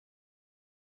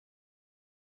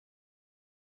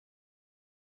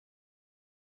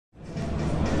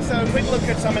look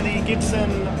at some of the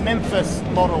Gibson Memphis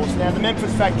models. Now the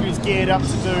Memphis factory is geared up to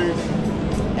do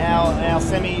our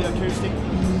semi-acoustic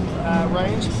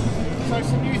range. So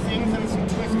some new things and some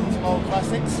twists and some old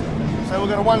classics. So we've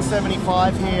got a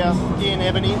 175 here in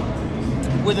ebony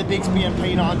with a Bixby and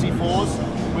P94s,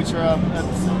 which are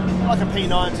like a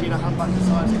P90 in a humbucker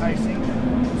size casing.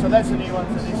 So that's a new one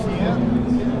for this year.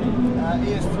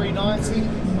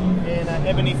 ES390 in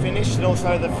ebony finish, and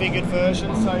also the figured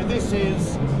version. So this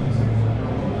is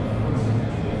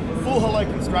full hollow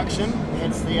construction,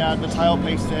 hence the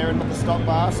tailpiece there and not the stock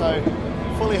bar. So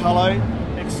fully hollow,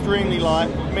 extremely light,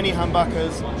 many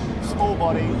humbuckers, small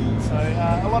body. So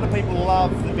a lot of people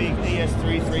love the big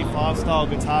ES335 style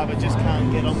guitar, but just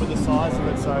can't get on with the size of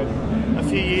it. So a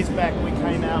few years back we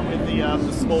came out with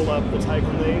the smaller take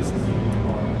on these.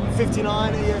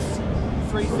 59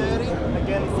 ES330,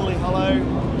 again fully hollow,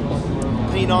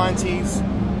 P90s,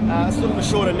 sort of a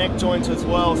shorter neck joint as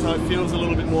well, so it feels a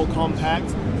little bit more compact.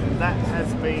 That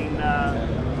has been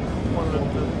one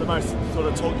of the most sort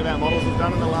of talked about models we've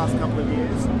done in the last couple of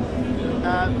years.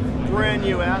 Brand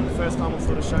new out, the first time I've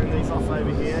sort of shown these off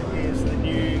over here, is the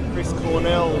new Chris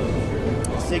Cornell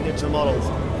signature models.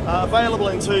 Available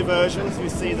in two versions. You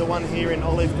see the one here in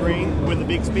olive green with the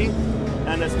Bixby,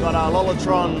 and it's got our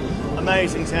Lollatron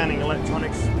amazing sounding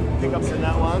electronics pickups in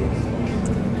that one,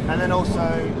 and then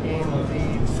also in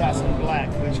the Satin Black,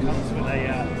 which comes with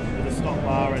a stock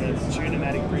bar and a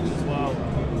Tune-o-matic bridge as well.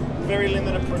 Very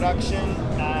limited production.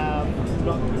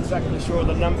 Not exactly sure of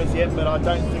the numbers yet, but I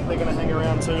don't think they're going to hang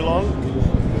around too long.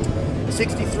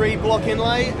 63 block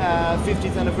inlay,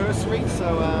 50th anniversary.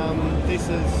 So this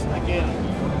is again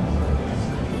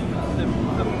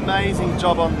an amazing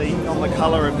job on the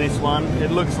colour of this one.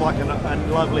 It looks like a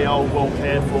lovely old, well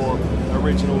cared for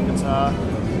original guitar.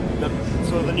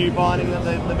 Sort of the new binding that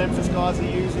the Memphis guys are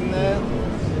using there.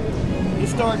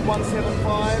 Historic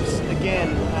 175s.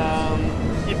 Again,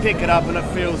 you pick it up and it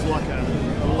feels like a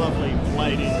lovely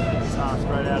played-in guitar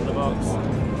straight out of the box.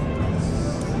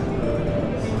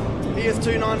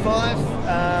 ES295.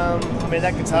 I mean,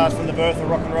 that guitar's from the birth of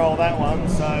rock and roll, that one.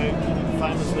 So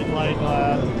famously played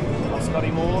by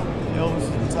Scotty Moore, Elvis'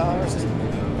 guitarist.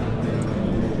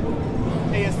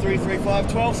 ES335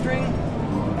 12 string.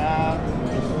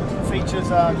 Features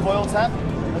a coil tap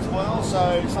as well,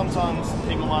 so sometimes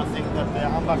people might think that their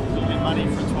humbucker is a little bit muddy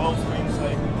for a 12 string, so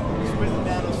split them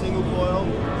down to a single coil.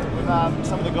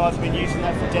 Some of the guys have been using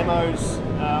that for demos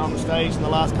on the stage in the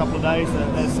last couple of days.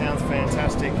 That sounds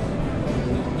fantastic.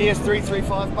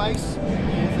 ES335 bass,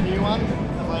 here's the new one,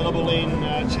 available in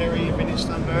cherry, vintage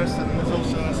sunburst, and there's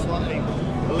also a slightly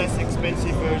less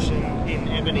expensive version in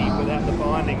ebony without the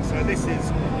binding. So this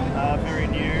is very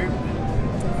new,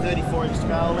 34-inch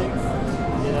scale length.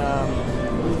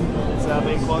 It's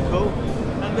been quite cool.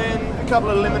 And then a couple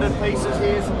of limited pieces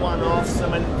here, some one-offs. I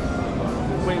mean,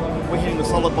 we're hitting the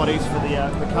solid bodies for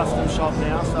the custom shop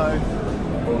now. So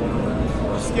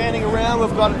scanning around,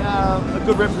 we've got a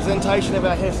good representation of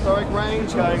our historic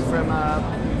range, going from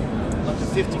like a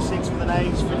 56 with an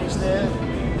 8-inch finish there.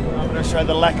 I'm going to show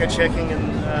the lacquer checking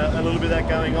and a little bit of that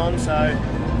going on. So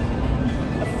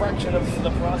a fraction of the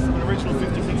price of an original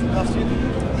 56 will cost you.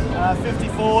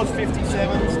 54s,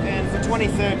 57s, and for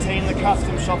 2013 the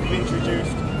custom shop have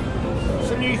introduced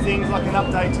some new things like an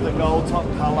update to the gold top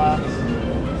colour,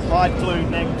 hide glue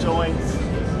neck joints,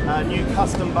 new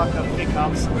custom bucker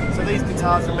pickups. So these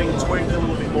guitars have been tweaked a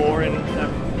little bit more, and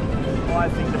I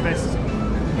think the best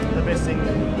thing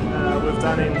we've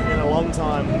done in a long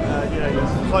time.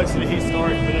 Closer to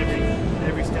historic with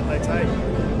every step they take. So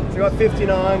we've got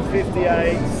 59s,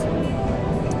 58s,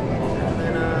 and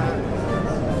then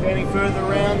scanning further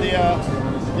around, the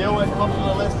always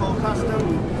popular Les Paul Custom.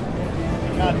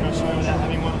 You can't do a show without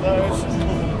having one of those.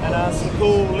 And some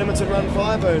cool limited run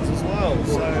Firebirds as well.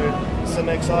 So some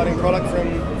exciting product from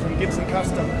Gibson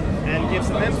Custom and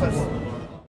Gibson Memphis.